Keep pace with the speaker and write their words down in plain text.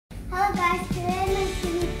Hello guys, today I'm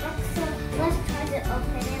making a book, so let's try to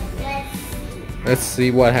open it. Let's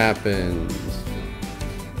see what happens.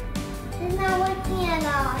 It's not working at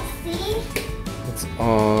all, see? It's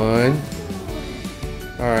on.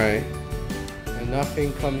 Alright. And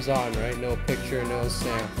nothing comes on, right? No picture, no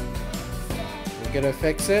sound. We're gonna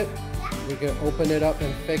fix it? We're gonna open it up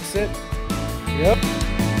and fix it? Yep.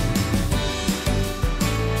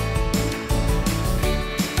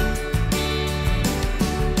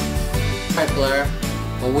 Alright, Blair.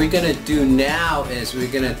 What we're gonna do now is we're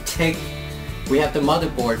gonna we have the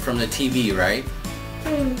motherboard from the TV, right?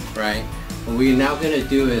 Right? What we're now gonna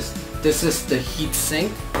do is, this is the heat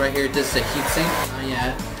sink right here. This is the heat sink. Not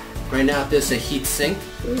yet. Right now this is a heat sink,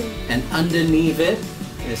 and underneath it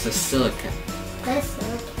is a silicon. That's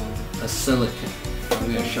silicon. A silicon.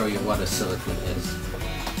 I'm gonna show you what a silicon is.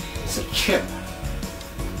 It's a chip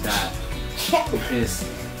that is,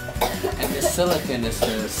 and the silicon is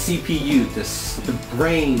the CPU, the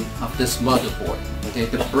brain of this motherboard. Okay,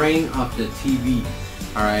 the brain of the TV.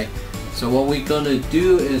 All right. So what we're gonna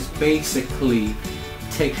do is basically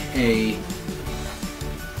take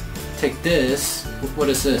this. What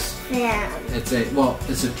is this? Yeah. It's a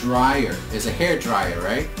dryer. It's a hair dryer,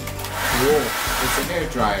 right? Whoa. It's a hair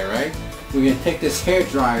dryer, right? We're gonna take this hair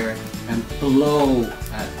dryer and blow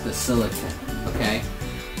at the silicon. Okay.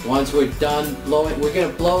 Once we're done blowing, we're gonna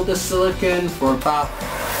blow the silicon for about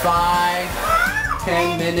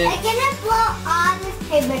 5-10 minutes. I'm gonna blow on this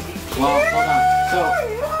paper. Well, hold on. So,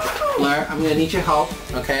 Blair, I'm gonna need your help.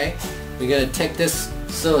 Okay. We're gonna take this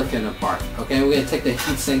silicon apart. Okay. We're gonna take the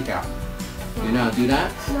heat sink out. You know how to do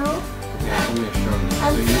that? No. Okay, I'm gonna show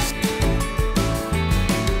you.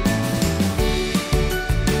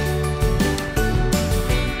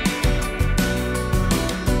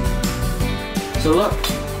 So look.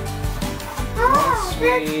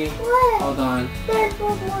 Hold on.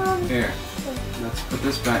 Here. Let's put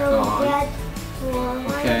this back on.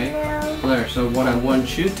 Okay. Blair, so what I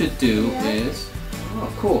want you to do is,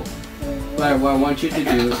 oh cool. Blair, what I want you to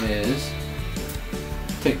do is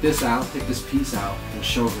take this out, take this piece out, and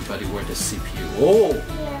show everybody where the CPU. Oh!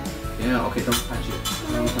 Yeah, okay, don't touch it.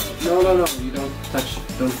 Don't touch it. No, you don't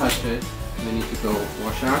touch it. We need to go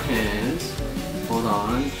wash our hands. Hold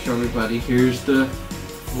on, show everybody. Here's the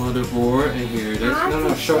motherboard, and here it is.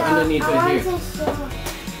 No, show underneath right here.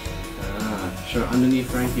 Show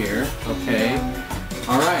underneath right here. Okay.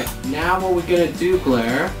 Alright, now what we're gonna do,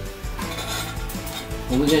 Blair,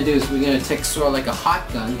 what we're gonna do is we're gonna take sort of like a hot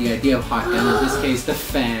gun, the idea of hot gun, in this case the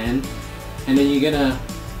fan, and then you're gonna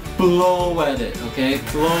blow at it, okay?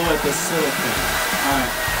 Blow at the silicon.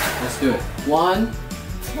 Alright, let's do it. 1,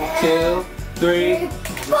 2, 3.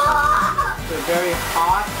 So very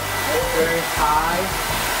hot, very high.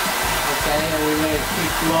 Okay, and we're gonna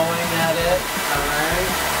keep blowing at it. Alright?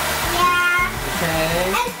 Yeah. Okay.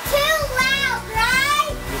 It's too loud, right?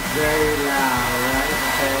 It's very loud, right?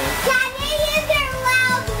 Okay. Can you use your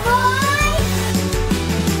loud voice?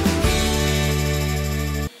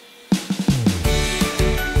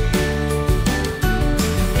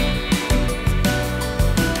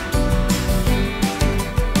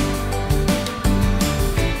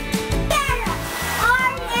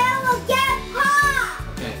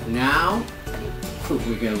 Now,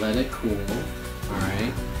 we're gonna let it cool.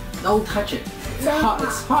 Alright. Don't touch it. It's hot.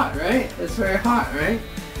 It's hot, right? It's very hot, right?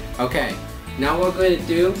 Okay. Now what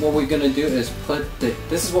we're gonna do is put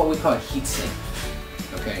this is what we call a heat sink.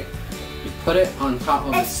 Okay. You put it on top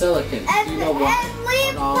of the silicon. You know what? If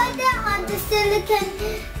we put it on the silicon,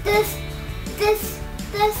 this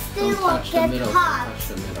thing will get hot. Don't touch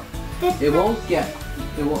the middle.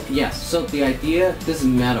 It won't, yes. So the idea, this is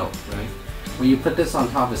metal, right? When you put this on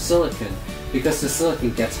top of silicon, because the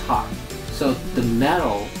silicon gets hot, so the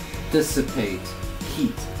metal dissipates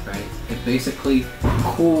heat, right? It basically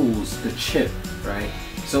cools the chip, right?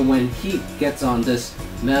 So when heat gets on this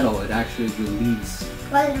metal, it actually releases.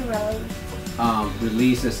 What is release?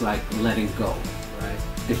 Release is like letting go, right?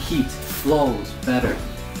 The heat flows better,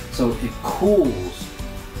 so it cools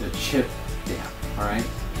the chip down, all right?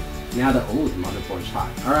 Now the motherboard's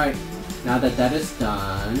hot. All right. Now that is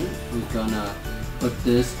done, we're gonna put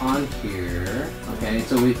this on here. Okay,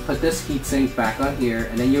 so we put this heatsink back on here,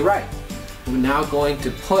 and then you're right. We're now going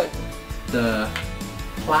to put the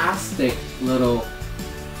plastic little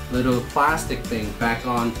plastic thing back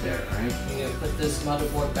on there, right? We're gonna put this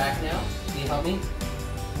motherboard back now. Can you help me?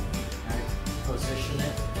 Alright, position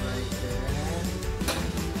it right there.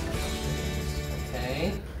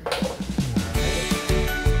 Okay.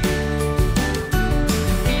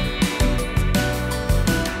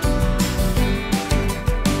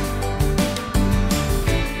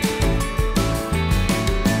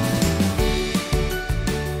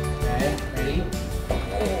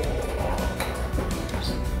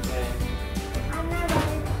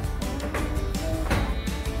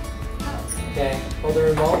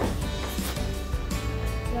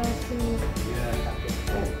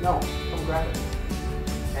 No, come grab it.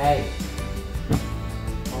 Hey.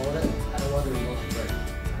 Hold it. I don't want the remote to break.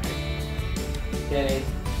 Alright. Kenny.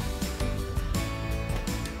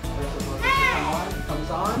 First of all, comes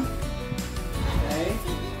on. Okay.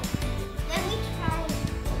 Let me try it.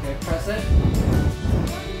 Okay, press it.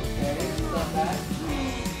 Okay, stop that.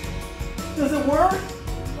 Does it work?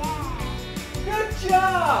 Yeah. Good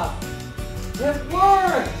job! It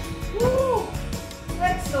worked! Woo!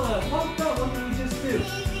 Excellent! Well done. What did we just do?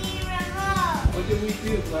 TV remote. What did we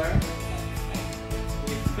do, Blaire?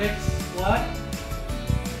 We fixed what?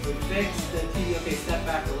 We fixed the TV. Okay, step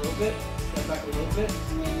back a little bit. Step back a little bit.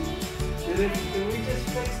 Did we just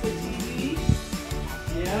fix the TV?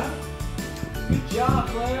 Yeah? Good job,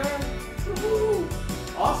 Blaire! Woo!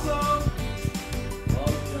 Awesome!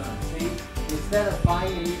 Well done. See? Instead of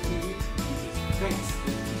buying a new TV, you just fix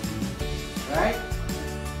the